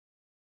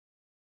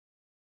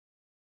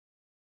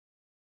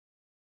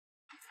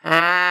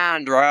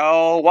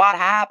Andrew, what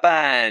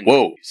happened?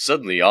 Whoa,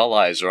 suddenly all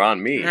eyes are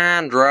on me.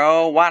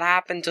 Andrew, what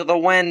happened to the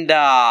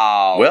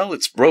window? Well,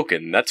 it's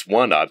broken, that's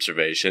one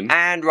observation.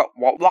 Andrew,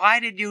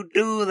 why did you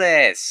do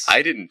this?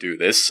 I didn't do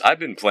this. I've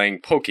been playing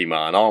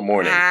Pokemon all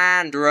morning.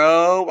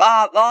 Andrew,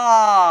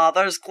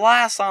 there's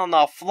glass on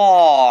the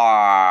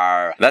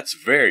floor. That's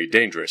very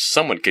dangerous.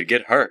 Someone could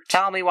get hurt.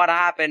 Tell me what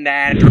happened,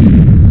 Andrew.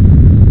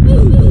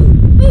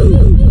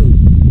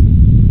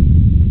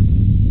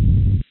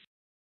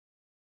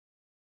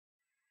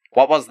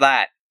 What was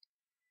that?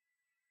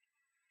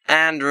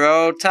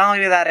 Andrew, tell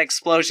me that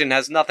explosion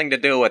has nothing to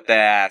do with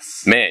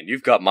this. Man,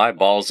 you've got my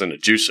balls in a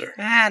juicer.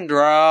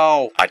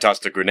 Andrew! I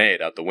tossed a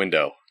grenade out the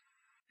window.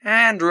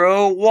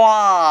 Andrew,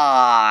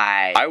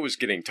 why? I was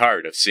getting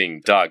tired of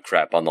seeing dog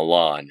crap on the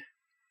lawn.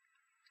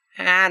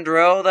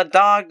 Andrew, the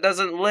dog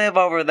doesn't live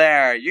over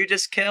there. You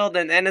just killed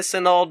an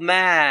innocent old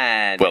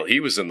man. Well, he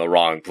was in the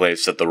wrong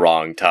place at the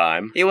wrong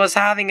time. He was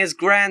having his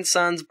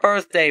grandson's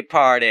birthday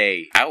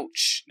party.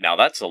 Ouch. Now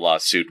that's a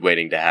lawsuit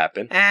waiting to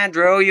happen.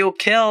 Andrew, you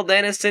killed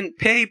innocent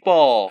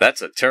people.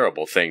 That's a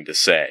terrible thing to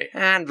say.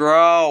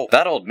 Andrew.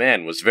 That old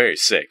man was very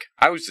sick.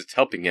 I was just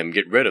helping him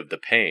get rid of the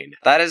pain.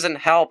 That isn't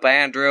help,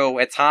 Andrew.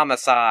 It's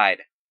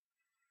homicide.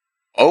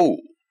 Oh.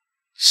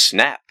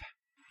 Snap.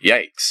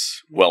 Yikes.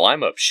 Well,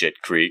 I'm up shit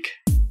creek.